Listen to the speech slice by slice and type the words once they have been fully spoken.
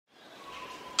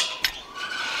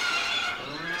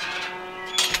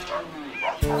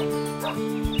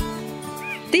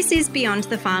This is Beyond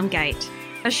the Farm Gate,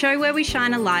 a show where we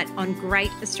shine a light on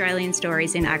great Australian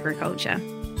stories in agriculture.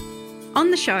 On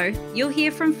the show, you'll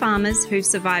hear from farmers who've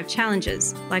survived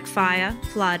challenges like fire,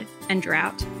 flood and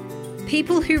drought,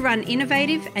 people who run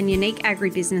innovative and unique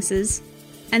agribusinesses,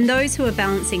 and those who are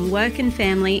balancing work and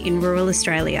family in rural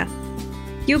Australia.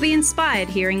 You'll be inspired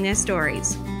hearing their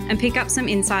stories and pick up some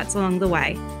insights along the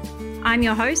way. I'm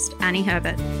your host, Annie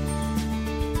Herbert.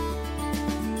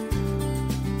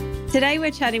 Today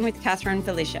we're chatting with Catherine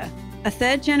Valiscia, a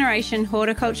third-generation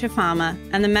horticulture farmer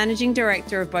and the managing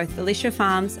director of both Valiscia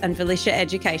Farms and Valiscia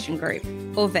Education Group,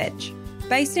 or VEG.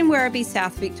 Based in Werribee,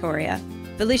 South Victoria,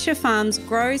 Valiscia Farms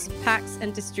grows, packs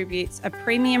and distributes a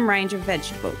premium range of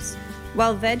vegetables,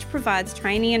 while VEG provides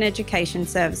training and education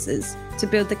services to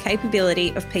build the capability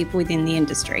of people within the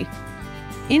industry.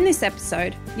 In this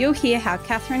episode, you'll hear how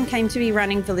Catherine came to be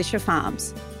running Valiscia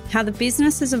Farms, how the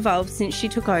business has evolved since she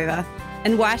took over,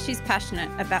 and why she's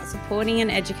passionate about supporting and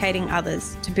educating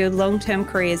others to build long-term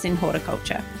careers in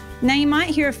horticulture. Now, you might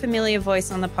hear a familiar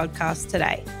voice on the podcast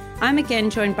today. I'm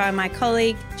again joined by my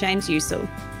colleague, James Usul.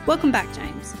 Welcome back,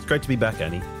 James. It's great to be back,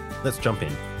 Annie. Let's jump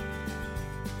in.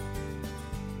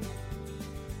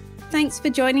 Thanks for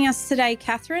joining us today,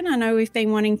 Catherine. I know we've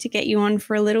been wanting to get you on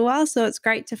for a little while, so it's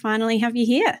great to finally have you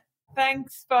here.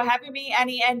 Thanks for having me,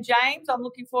 Annie and James. I'm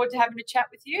looking forward to having a chat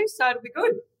with you, so it'll be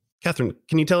good. Catherine,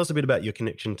 can you tell us a bit about your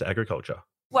connection to agriculture?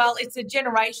 Well, it's a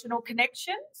generational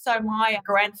connection. So my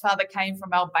grandfather came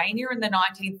from Albania in the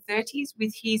 1930s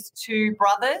with his two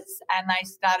brothers, and they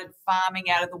started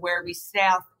farming out of the Werribee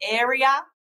South area.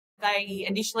 They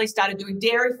initially started doing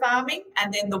dairy farming,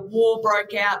 and then the war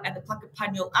broke out and the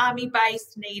Puckapunyal Army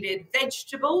Base needed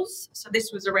vegetables. So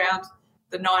this was around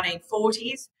the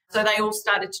 1940s. So they all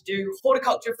started to do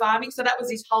horticulture farming. So that was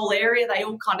this whole area. They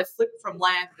all kind of flipped from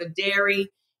lamb and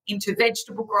dairy into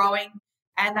vegetable growing,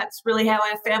 and that's really how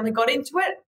our family got into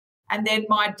it. And then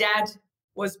my dad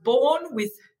was born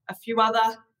with a few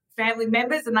other family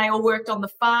members, and they all worked on the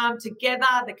farm together,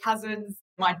 the cousins,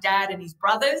 my dad and his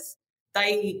brothers.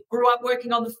 They grew up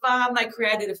working on the farm. They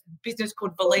created a business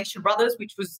called Valiscia Brothers,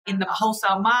 which was in the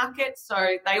wholesale market.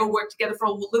 So they all worked together for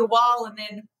a little while, and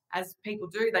then, as people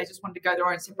do, they just wanted to go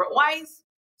their own separate ways.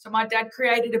 So my dad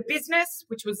created a business,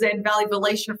 which was then Valley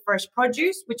Valiscia Fresh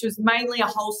Produce, which was mainly a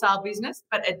wholesale business,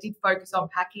 but it did focus on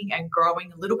packing and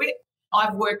growing a little bit.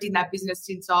 I've worked in that business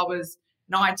since I was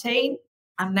 19.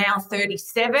 I'm now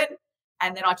 37,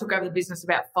 and then I took over the business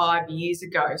about 5 years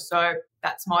ago. So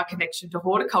that's my connection to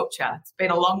horticulture. It's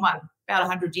been a long one, about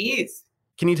 100 years.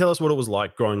 Can you tell us what it was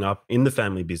like growing up in the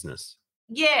family business?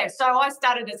 Yeah, so I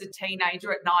started as a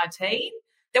teenager at 19.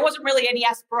 There wasn't really any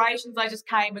aspirations. I just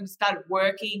came and started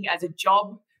working as a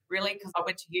job, really, because I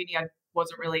went to uni. I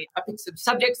picked some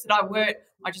subjects that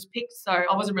I just picked, so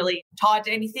I wasn't really tied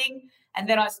to anything. And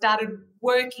then I started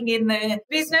working in the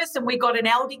business, and we got an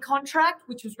Aldi contract,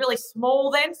 which was really small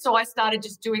then. So I started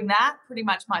just doing that pretty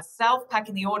much myself,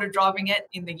 packing the order, driving it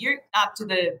in the ute up to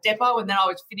the depot, and then I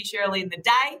would finish early in the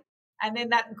day. And then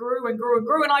that grew and grew and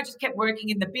grew, and I just kept working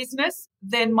in the business.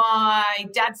 Then my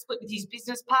dad split with his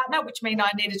business partner, which meant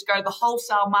I needed to go to the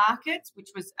wholesale markets, which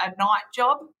was a night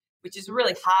job, which is a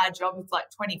really hard job. It's like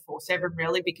 24/7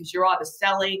 really, because you're either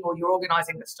selling or you're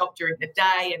organising the stock during the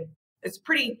day. And it's a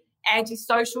pretty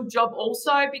antisocial job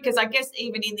also, because I guess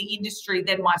even in the industry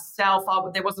then myself,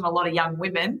 there wasn't a lot of young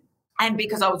women. And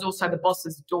because I was also the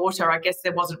boss's daughter, I guess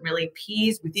there wasn't really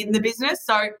peers within the business.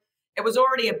 So it was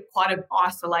already quite an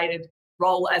isolated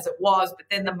role as it was, but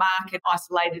then the market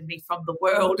isolated me from the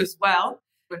world as well,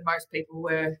 when most people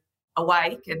were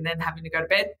awake and then having to go to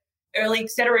bed early,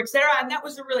 et cetera, et cetera. And that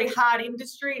was a really hard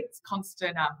industry. It's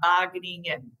constant bargaining,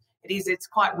 and it's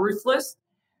quite ruthless.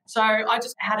 So I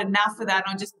just had enough of that,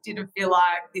 and I just didn't feel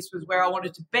like this was where I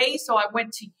wanted to be. So I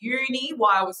went to uni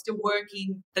while I was still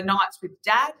working the nights with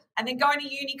Dad. And then going to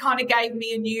uni kind of gave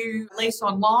me a new lease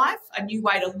on life, a new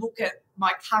way to look at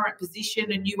my current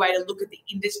position, a new way to look at the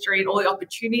industry and all the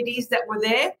opportunities that were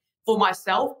there for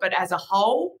myself, but as a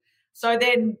whole. So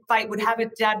then fate would have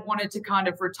it, Dad wanted to kind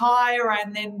of retire,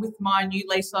 and then with my new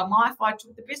lease on life, I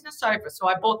took the business over. So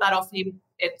I bought that off him.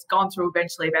 It's gone through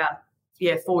eventually about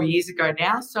 4 years ago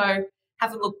now. So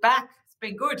haven't looked back. It's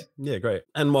been good. Yeah, great.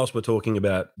 And whilst we're talking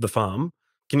about the farm,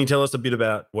 can you tell us a bit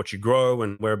about what you grow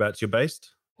and whereabouts you're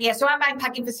based? Yeah, so our main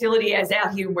packing facility is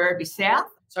out here in Werribee South.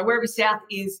 So Werribee South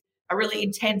is a really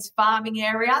intense farming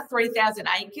area, 3,000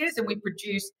 acres, and we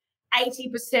produce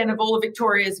 80% of all of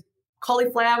Victoria's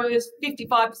cauliflowers,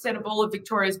 55% of all of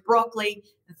Victoria's broccoli,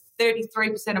 and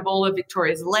 33% of all of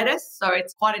Victoria's lettuce. So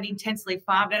it's quite an intensely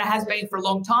farmed, and it has been for a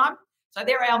long time. So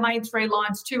there are our main three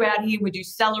lines, two out here. We do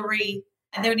celery,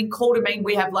 And then in Caldermean,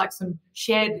 we have like some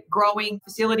shared growing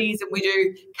facilities and we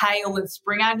do kale and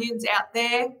spring onions out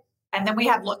there. And then we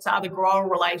have lots of other grower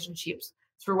relationships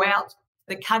throughout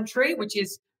the country, which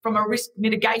is from a risk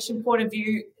mitigation point of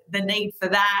view, the need for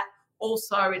that.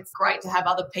 Also, it's great to have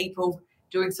other people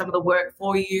doing some of the work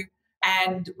for you.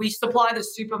 And we supply the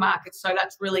supermarkets, so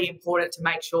that's really important to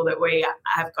make sure that we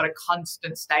have got a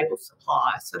constant, stable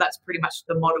supply. So that's pretty much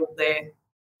the model there.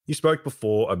 You spoke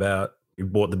before about you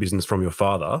bought the business from your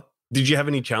father. Did you have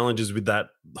any challenges with that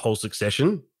whole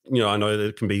succession? I know that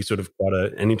it can be sort of quite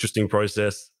an interesting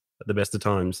process at the best of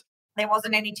times. There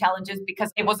wasn't any challenges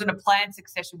because it wasn't a planned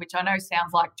succession, which I know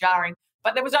sounds like jarring,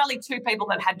 but there was only two people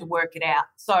that had to work it out.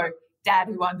 So Dad,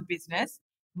 who owned the business,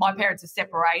 my parents are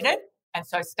separated, and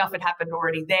so stuff had happened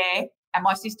already there, and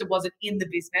my sister wasn't in the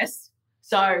business.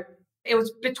 So it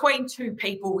was between two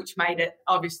people, which made it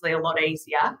obviously a lot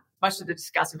easier. Much of the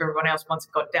discuss of everyone else once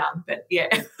it got done. But yeah,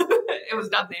 it was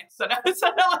done then. So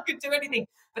no one could do anything.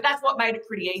 But that's what made it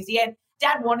pretty easy. And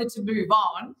Dad wanted to move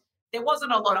on. There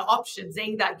wasn't a lot of options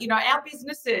either. Our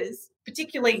businesses,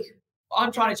 particularly,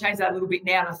 I'm trying to change that a little bit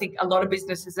now, and I think a lot of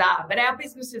businesses are, but our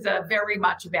businesses are very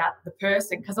much about the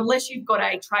person, because unless you've got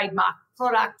a trademark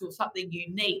product or something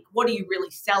unique, what are you really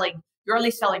selling? You're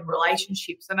only selling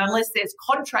relationships. And unless there's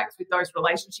contracts with those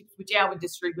relationships, which our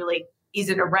industry really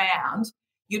isn't around,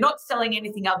 you're not selling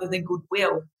anything other than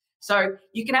goodwill. So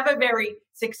you can have a very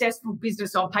successful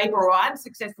business on paper or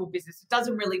unsuccessful business. It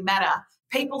doesn't really matter.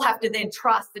 People have to then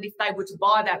trust that if they were to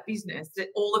buy that business, that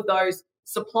all of those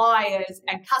suppliers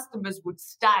and customers would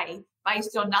stay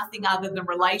based on nothing other than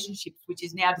relationships, which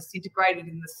is now disintegrated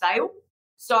in the sale.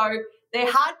 So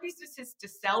they're hard businesses to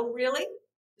sell really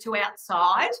to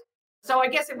outside. So I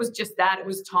guess it was just that. It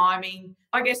was timing.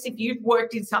 I guess if you've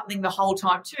worked in something the whole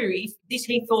time too,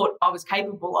 he thought I was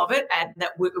capable of it and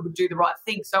that we would do the right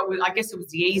thing. So I guess it was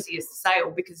the easiest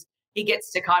sale because he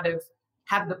gets to kind of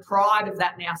have the pride of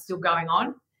that now still going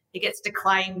on. He gets to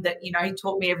claim that, he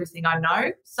taught me everything I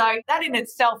know. So that in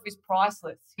itself is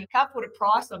priceless. You can't put a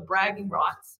price on bragging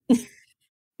rights.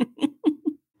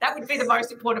 That would be the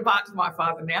most important part to my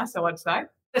father now, so I'd say.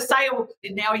 The sale,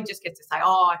 now he just gets to say,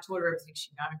 I taught her everything she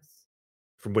knows.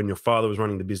 From when your father was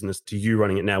running the business to you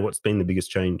running it now, what's been the biggest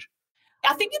change?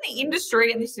 I think in the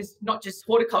industry, and this is not just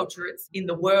horticulture, it's in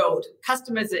the world,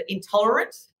 customers are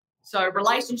intolerant. So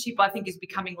relationship, I think, is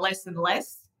becoming less and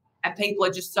less, and people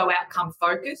are just so outcome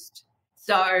focused.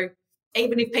 So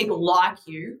even if people like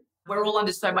you, we're all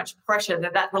under so much pressure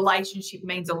that relationship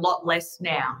means a lot less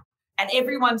now. And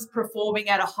everyone's performing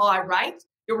at a high rate.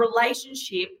 Your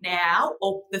relationship now,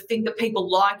 or the thing that people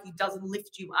like you, doesn't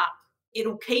lift you up.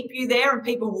 It'll keep you there and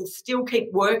people will still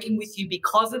keep working with you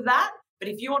because of that. But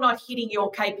if you're not hitting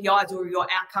your KPIs or your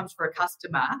outcomes for a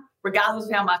customer, regardless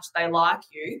of how much they like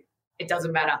you, it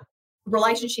doesn't matter.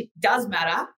 Relationship does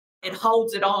matter. It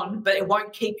holds it on, but it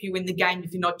won't keep you in the game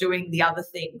if you're not doing the other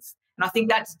things. And I think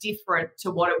that's different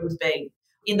to what it would be.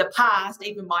 In the past,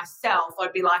 even myself,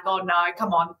 I'd be like, oh no,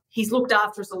 come on. He's looked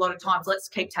after us a lot of times. Let's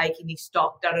keep taking his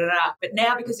stock, da-da-da. But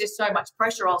now because there's so much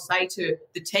pressure, I'll say to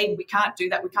the team, we can't do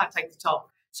that. We can't take the top.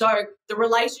 So the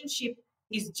relationship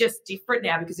is just different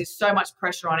now because there's so much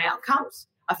pressure on outcomes.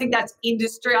 I think that's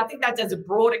industry. I think that's as a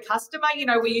broader customer.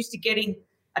 We're used to getting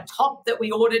a top that we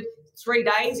ordered 3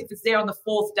 days. If it's there on the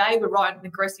fourth day, we're writing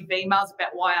aggressive emails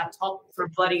about why our top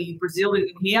from bloody Brazil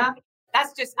isn't here.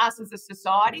 That's just us as a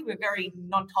society. We're very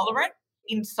non-tolerant.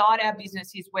 Inside our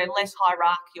businesses, we're less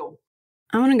hierarchical.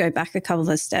 I want to go back a couple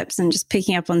of steps and just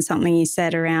picking up on something you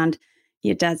said around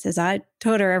your dad says, I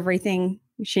taught her everything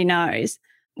she knows.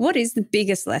 What is the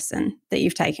biggest lesson that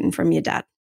you've taken from your dad?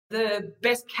 The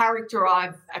best character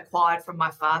I've acquired from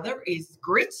my father is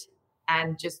grit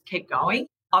and just keep going.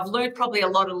 I've learned probably a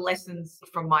lot of lessons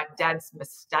from my dad's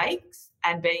mistakes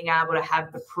and being able to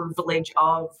have the privilege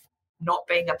of not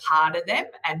being a part of them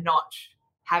and not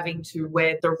having to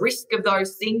wear the risk of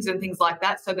those things and things like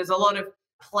that. So there's a lot of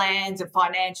plans and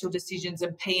financial decisions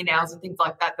and P&Ls and things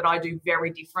like that I do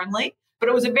very differently. But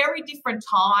it was a very different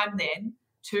time then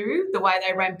too, the way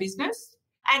they ran business.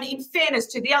 And in fairness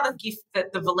to the other gift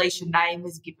that the Volitia name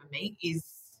has given me is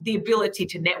the ability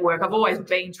to network. I've always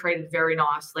been treated very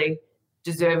nicely,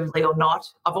 deservedly or not.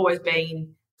 I've always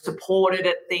been supported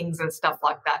at things and stuff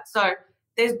like that. So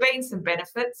there's been some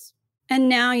benefits. And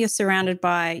now you're surrounded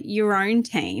by your own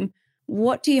team.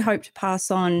 What do you hope to pass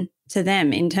on to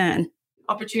them in turn?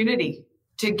 Opportunity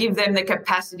to give them the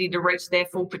capacity to reach their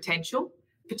full potential.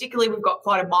 Particularly, we've got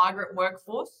quite a migrant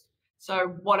workforce. So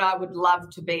what I would love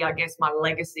to be, I guess, my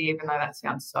legacy, even though that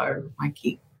sounds so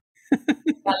wanky,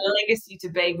 my legacy to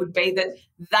be would be that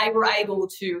they were able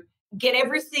to get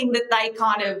everything that they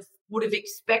kind of would have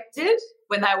expected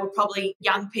when they were probably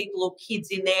young people or kids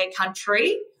in their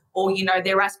country, or, you know,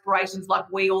 their aspirations like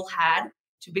we all had,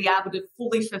 to be able to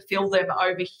fully fulfill them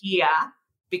over here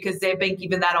because they've been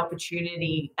given that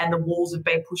opportunity and the walls have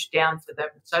been pushed down for them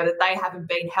so that they haven't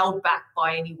been held back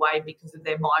by any way because of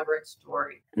their migrant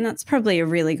story. And that's probably a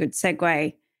really good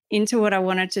segue into what I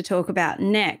wanted to talk about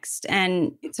next.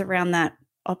 And it's around that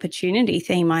opportunity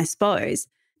theme, I suppose.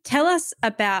 Tell us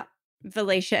about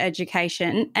Velisha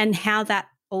Education and how that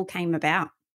all came about.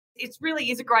 It really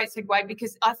is a great segue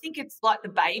because I think it's like the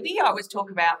baby. I always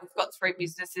talk about, we've got 3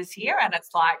 businesses here, and it's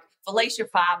like Velisha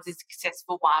Farms is a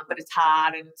successful one, but it's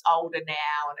hard and it's older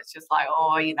now, and it's just like,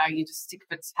 oh, you know, you just sick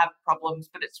of it, have problems,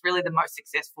 but it's really the most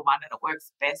successful one and it works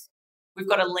the best. We've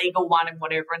got a legal one and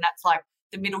whatever, and that's like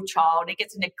the middle child. It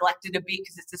gets neglected a bit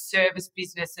because it's a service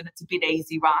business and it's a bit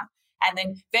easy run. And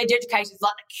then Veg Education is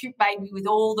like a cute baby with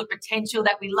all the potential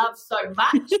that we love so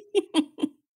much.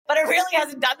 But it really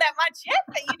hasn't done that much yet.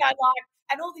 But, you know, like,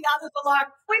 and all the others are like,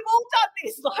 we've all done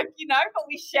this, like, you know, but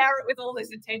we share it with all this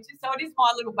attention. So it is my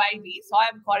little baby. So I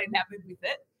am quite enamored with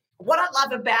it. What I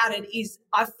love about it is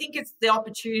I think it's the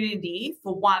opportunity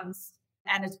for once,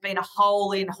 and it's been a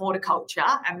hole in horticulture,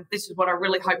 and this is what I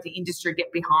really hope the industry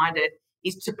get behind it,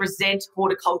 is to present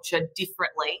horticulture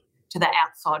differently to the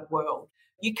outside world.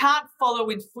 You can't follow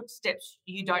in footsteps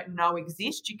you don't know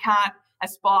exist. You can't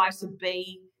aspire to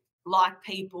be like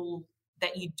people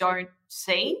that you don't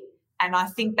see. And I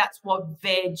think that's what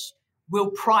Veg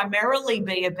will primarily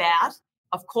be about.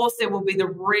 Of course, there will be the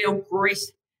real grit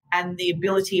and the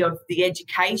ability of the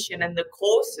education and the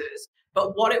courses.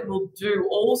 But what it will do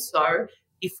also,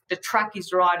 if the track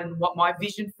is right and what my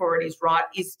vision for it is right,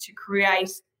 is to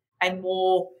create a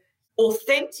more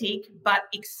authentic but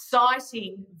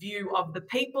exciting view of the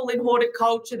people in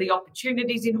horticulture, the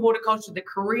opportunities in horticulture, the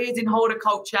careers in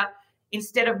horticulture,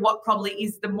 instead of what probably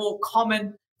is the more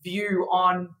common view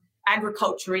on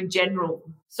agriculture in general.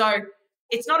 So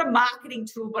it's not a marketing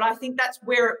tool, but I think that's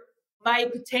where it may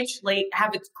potentially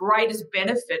have its greatest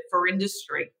benefit for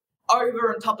industry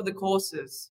over on top of the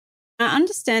courses. I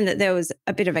understand that there was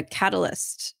a bit of a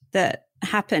catalyst that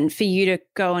happened for you to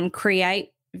go and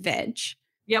create Veg.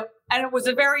 Yep. And it was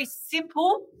a very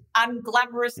simple,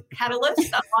 unglamorous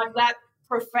catalyst, like that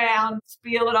profound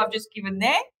spiel that I've just given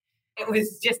there. It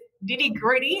was just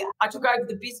nitty-gritty. I took over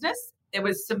the business. There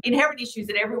was some inherent issues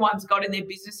that everyone's got in their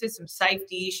businesses, some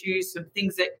safety issues, some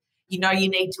things that you know you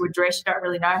need to address, you don't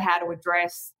really know how to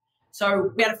address.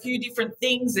 So we had a few different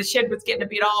things. The shed was getting a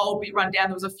bit old, a bit run down.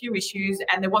 There was a few issues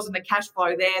and there wasn't the cash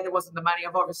flow there. There wasn't the money.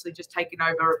 I've obviously just taken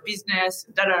over a business,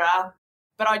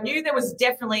 But I knew there was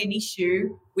definitely an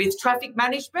issue with traffic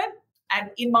management.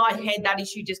 And in my head, that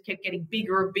issue just kept getting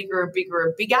bigger and bigger and bigger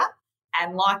and bigger.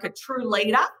 And like a true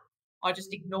leader, I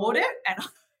just ignored it. And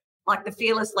like the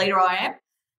fearless leader I am.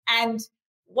 And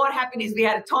what happened is we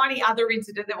had a tiny other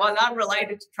incident that was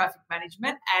unrelated to traffic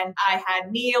management. And I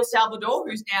had Neil Salvador,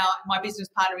 who's now my business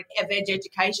partner in Veg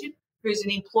Education, who's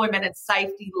an employment and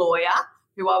safety lawyer,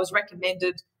 who I was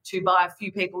recommended to by a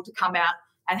few people to come out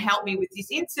and help me with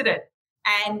this incident.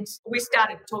 And we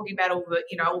started talking about all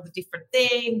the different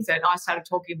things. And I started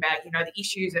talking about, the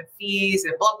issues and fears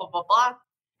and blah, blah, blah, blah.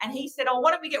 And he said,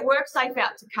 why don't we get WorkSafe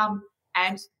out to come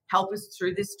and help us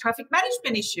through this traffic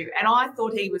management issue? And I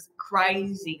thought he was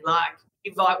crazy. Like,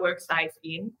 invite WorkSafe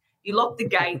in, you lock the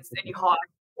gates and you hide.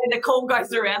 And the call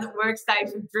goes around that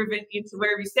WorkSafe have driven into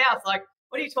Werribee South. Like,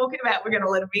 what are you talking about? We're going to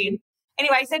let them in.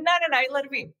 Anyway, he said, no, let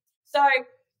them in. So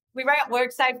we rang up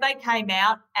WorkSafe. They came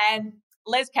out, and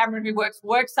Les Cameron, who works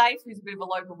for WorkSafe, who's a bit of a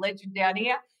local legend down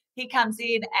here, he comes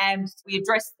in and we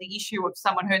address the issue of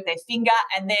someone hurt their finger.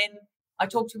 And then I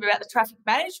talked to him about the traffic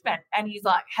management, and he's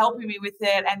like helping me with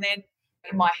it. And then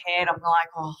in my head, I'm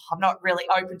like, I'm not really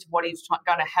open to what he's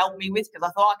going to help me with, because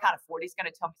I thought, I can't afford it. He's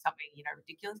going to tell me something,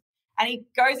 ridiculous. And he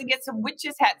goes and gets some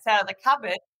witches' hats out of the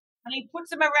cupboard and he puts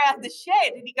them around the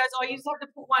shed. And he goes, you just have to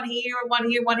put one here and one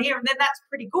here, one here. And then that's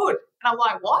pretty good. And I'm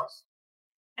like, what?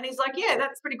 And he's like, yeah,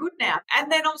 that's pretty good now.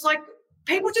 And then I was like,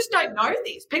 people just don't know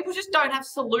this. People just don't have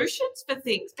solutions for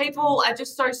things. People are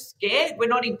just so scared. We're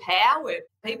not empowered.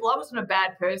 I wasn't a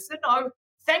bad person.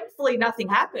 Thankfully, nothing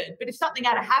happened. But if something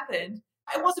had happened,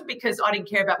 it wasn't because I didn't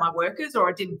care about my workers or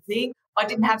I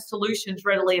didn't have solutions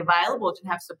readily available,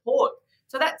 didn't have support.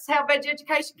 So that's how Veg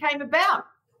Education came about.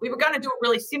 We were going to do it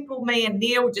really simple. Me and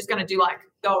Neil were just going to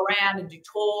go around and do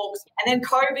talks. And then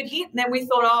COVID hit, and then we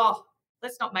thought,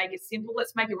 let's not make it simple.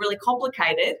 Let's make it really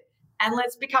complicated, and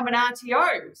let's become an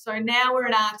RTO. So now we're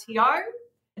an RTO.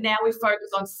 Now we focus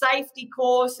on safety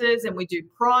courses, and we do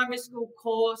primary school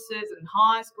courses and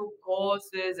high school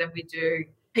courses, and we do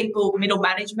people, middle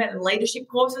management and leadership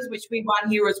courses, which we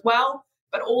run here as well,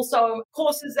 but also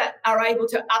courses that are able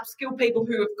to upskill people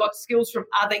who have got skills from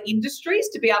other industries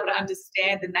to be able to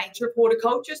understand the nature of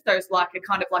horticulture. So it's like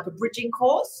a bridging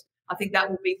course. I think that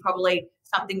will be probably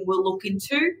something we'll look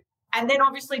into. And then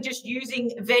obviously just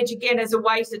using Veg again as a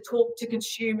way to talk to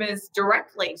consumers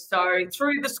directly. So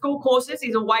through the school courses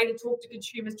is a way to talk to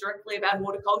consumers directly about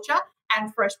horticulture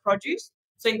and fresh produce.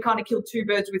 So you kind of kill two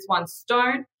birds with one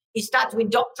stone. You start to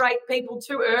indoctrinate people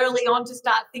too early on to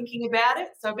start thinking about it.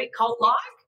 So a bit cult-like.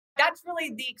 That's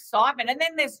really the excitement. And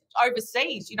then there's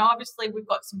overseas. Obviously we've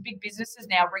got some big businesses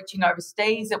now reaching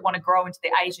overseas that want to grow into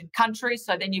the Asian countries.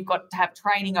 So then you've got to have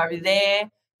training over there.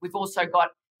 We've also got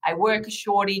a worker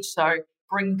shortage, so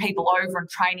bringing people over and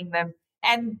training them.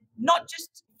 And not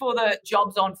just for the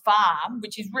jobs on farm,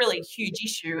 which is really a huge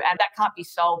issue, and that can't be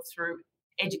solved through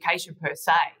education per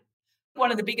se. One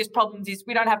of the biggest problems is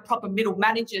we don't have proper middle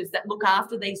managers that look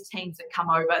after these teams that come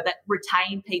over, that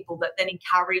retain people, that then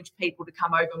encourage people to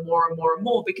come over more and more and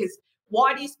more. Because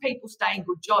why do people stay in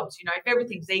good jobs? If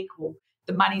everything's equal,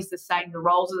 the money's the same, the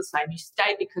roles are the same. You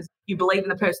stay because you believe in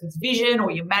the person's vision or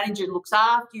your manager looks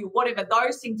after you, whatever.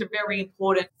 Those things are very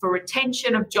important for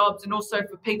retention of jobs and also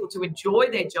for people to enjoy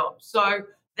their jobs. So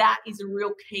that is a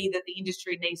real key that the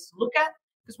industry needs to look at,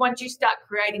 because once you start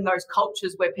creating those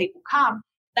cultures where people come,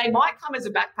 they might come as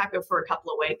a backpacker for a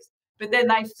couple of weeks, but then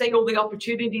they see all the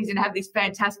opportunities and have this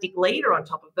fantastic leader on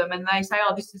top of them and they say,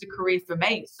 oh, this is a career for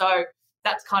me. So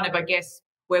that's kind of, I guess,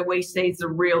 where we see the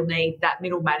real need, that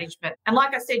middle management. And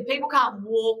like I said, people can't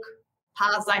walk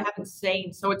paths they haven't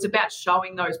seen. So it's about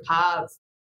showing those paths.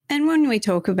 And when we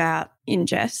talk about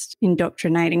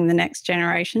indoctrinating the next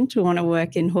generation to want to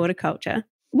work in horticulture,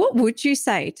 what would you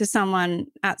say to someone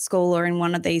at school or in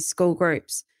one of these school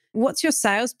groups? What's your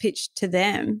sales pitch to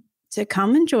them to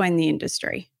come and join the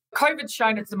industry? COVID's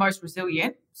shown it's the most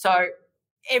resilient. So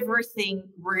everything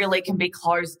really can be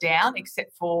closed down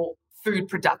except for food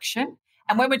production.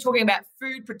 And when we're talking about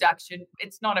food production,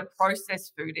 it's not a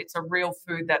processed food. It's a real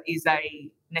food that is a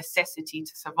necessity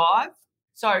to survive.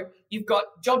 So you've got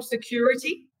job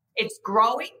security. It's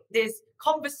growing. There's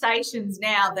conversations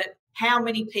now that how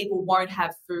many people won't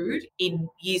have food in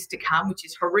years to come, which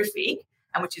is horrific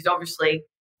and which is obviously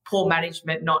poor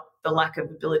management, not the lack of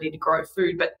ability to grow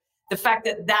food. But the fact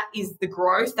that that is the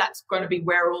growth, that's going to be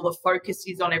where all the focus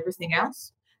is on everything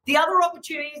else. The other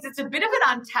opportunities, it's a bit of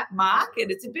an untapped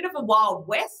market. It's a bit of a wild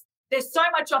west. There's so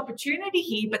much opportunity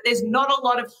here, but there's not a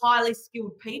lot of highly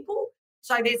skilled people.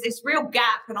 So there's this real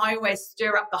gap, and I always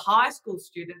stir up the high school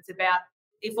students about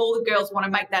if all the girls want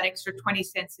to make that extra 20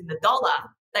 cents in the dollar,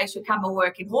 they should come and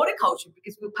work in horticulture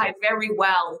because we'll pay very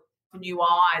well for new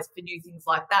eyes, for new things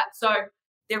like that. So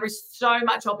there is so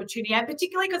much opportunity, and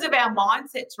particularly because of our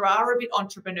mindsets are a bit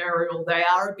entrepreneurial, they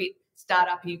are a bit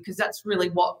startup-y, because that's really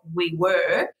what we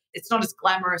were. It's not as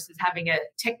glamorous as having a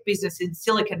tech business in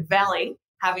Silicon Valley,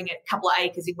 having a couple of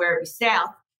acres in Werribee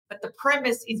South, but the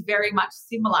premise is very much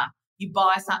similar. You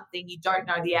buy something, you don't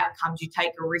know the outcomes, you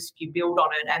take a risk, you build on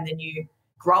it, and then you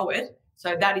grow it.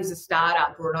 So that is a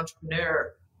startup or an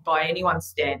entrepreneur by anyone's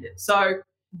standard. So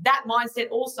that mindset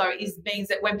also means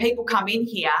that when people come in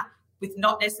here with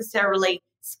not necessarily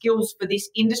skills for this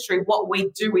industry, what we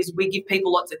do is we give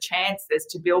people lots of chances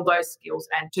to build those skills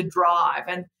and to drive.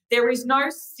 And there is no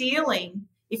ceiling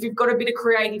if you've got a bit of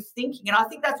creative thinking. And I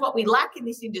think that's what we lack in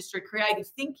this industry, creative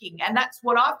thinking. And that's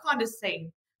what I've kind of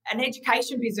seen. An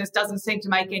education business doesn't seem to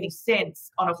make any sense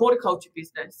on a horticulture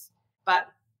business. But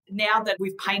now that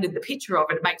we've painted the picture of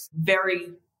it, it makes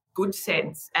very good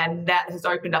sense. And that has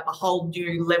opened up a whole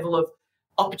new level of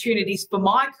opportunities for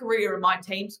my career and my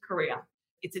team's career.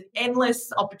 It's an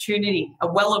endless opportunity, a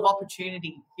well of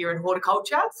opportunity here in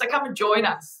horticulture. So come and join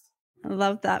us. I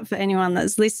love that for anyone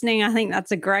that's listening. I think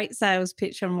that's a great sales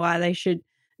pitch on why they should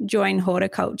join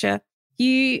horticulture.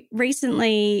 You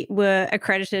recently were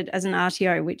accredited as an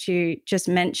RTO, which you just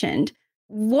mentioned.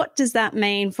 What does that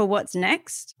mean for what's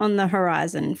next on the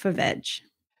horizon for Veg?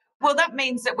 Well, that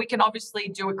means that we can obviously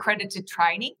do accredited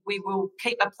training. We will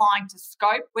keep applying to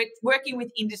scope. We're working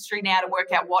with industry now to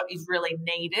work out what is really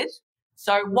needed.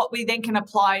 So what we then can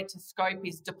apply to scope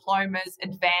is diplomas,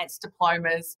 advanced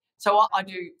diplomas. So I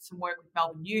do some work with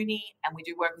Melbourne Uni and we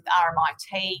do work with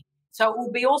RMIT. So it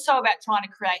will be also about trying to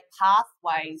create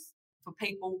pathways for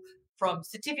people from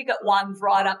certificate ones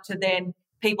right up to then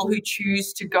people who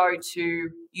choose to go to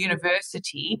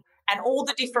university and all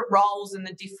the different roles and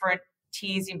the different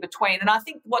tiers in between. And I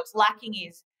think what's lacking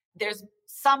is there's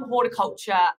some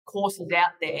horticulture courses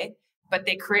out there, but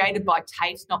they're created by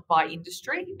TAFE, not by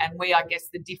industry. And I guess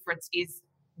the difference is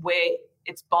where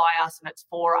it's by us and it's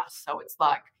for us. So it's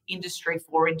like industry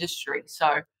for industry.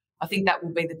 So I think that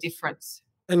will be the difference.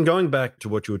 And going back to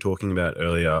what you were talking about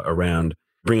earlier around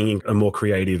bringing a more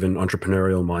creative and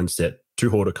entrepreneurial mindset to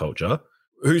horticulture,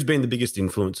 who's been the biggest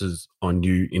influences on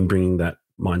you in bringing that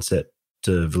mindset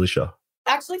to Volitia?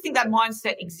 I actually think that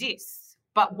mindset exists,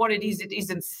 but what it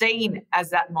isn't seen as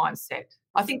that mindset.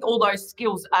 I think all those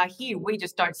skills are here. We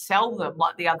just don't sell them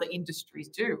like the other industries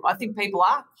do. I think people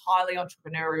are highly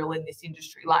entrepreneurial in this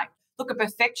industry. Like, look at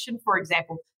Perfection, for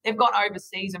example. They've gone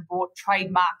overseas and brought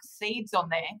trademark seeds on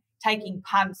there, taking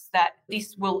punts that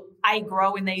this will A,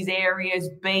 grow in these areas,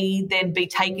 B, then be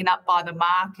taken up by the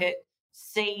market,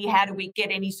 C, how do we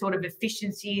get any sort of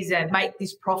efficiencies and make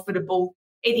this profitable?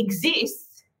 It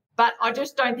exists, but I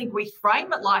just don't think we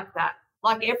frame it like that.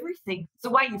 Like everything, it's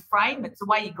the way you frame it, it's the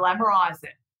way you glamorize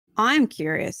it. I'm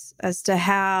curious as to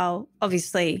how,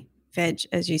 obviously, veg,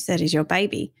 as you said, is your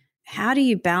baby. How do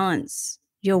you balance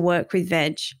your work with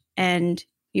veg and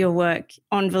your work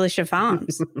on Volitia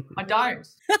Farms? I don't.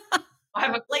 I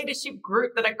have a leadership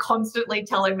group that are constantly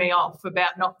telling me off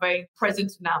about not being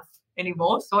present enough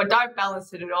anymore. So I don't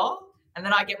balance it at all. And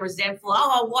then I get resentful.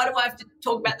 Oh, why do I have to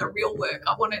talk about the real work?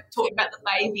 I want to talk about the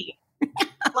baby.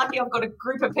 Lucky I've got a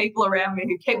group of people around me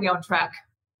who keep me on track.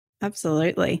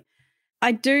 Absolutely.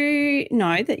 I do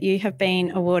know that you have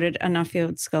been awarded a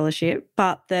Nuffield Scholarship,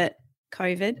 but that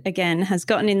COVID, again, has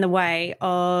gotten in the way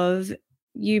of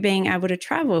you being able to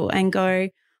travel and go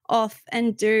off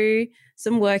and do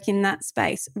some work in that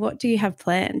space. What do you have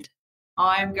planned?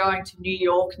 I'm going to New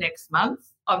York next month.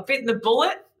 I've bitten the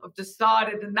bullet. I've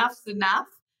decided enough's enough.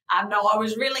 No, I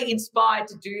was really inspired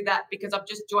to do that because I've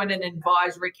just joined an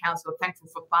advisory council of Thankful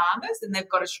for Farmers, and they've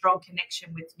got a strong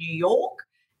connection with New York.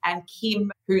 And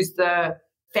Kim, who's the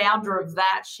founder of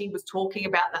that, she was talking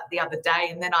about that the other day.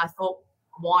 And then I thought,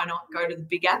 why not go to the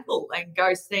Big Apple and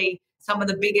go see some of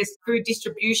the biggest food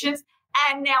distributions?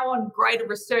 And now on greater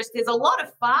research, there's a lot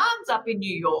of farms up in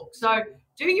New York. So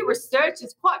do your research.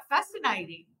 It's quite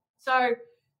fascinating. So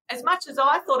as much as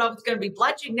I thought I was going to be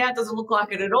bludgeoned, now it doesn't look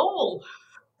like it at all.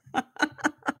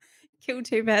 Kill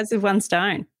two birds with one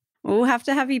stone. We'll have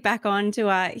to have you back on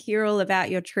to hear all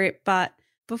about your trip. But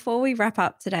before we wrap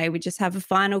up today, we just have a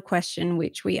final question,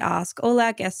 which we ask all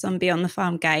our guests on Beyond the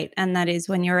Farm Gate. And that is,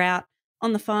 when you're out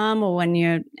on the farm or when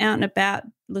you're out and about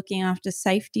looking after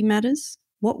safety matters,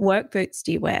 what work boots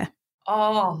do you wear?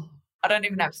 Oh, I don't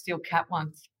even have steel cap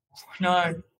ones.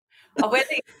 No. I wear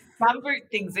these gumboot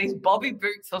things, these bobby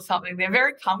boots or something. They're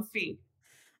very comfy.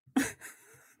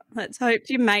 Let's hope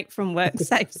your mate from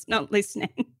WorkSafe's not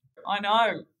listening. I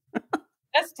know.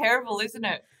 That's terrible, isn't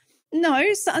it?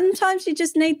 No, sometimes you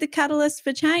just need the catalyst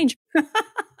for change.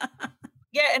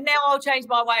 Yeah, and now I'll change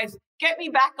my ways. Get me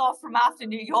back off from after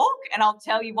New York and I'll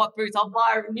tell you what boots. I'll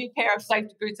buy a new pair of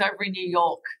safety boots over in New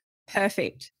York.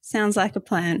 Perfect. Sounds like a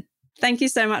plan. Thank you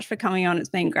so much for coming on. It's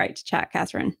been great to chat,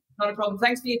 Catherine. Not a problem.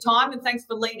 Thanks for your time and thanks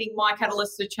for leading my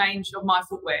catalyst to change of my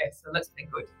footwear. So that's been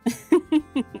good.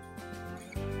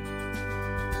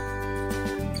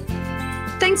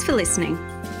 Thanks for listening.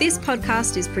 This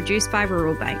podcast is produced by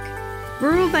Rural Bank.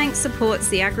 Rural Bank supports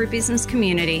the agribusiness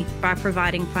community by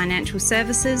providing financial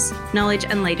services, knowledge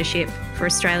and leadership for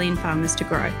Australian farmers to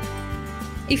grow.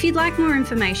 If you'd like more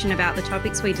information about the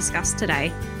topics we discussed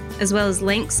today, as well as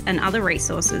links and other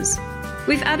resources,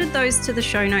 we've added those to the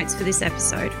show notes for this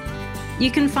episode. You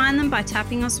can find them by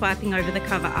tapping or swiping over the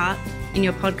cover art in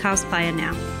your podcast player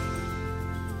now.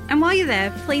 And while you're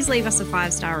there, please leave us a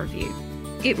 5-star review.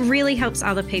 It really helps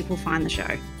other people find the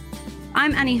show.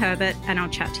 I'm Annie Herbert, and I'll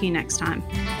chat to you next time.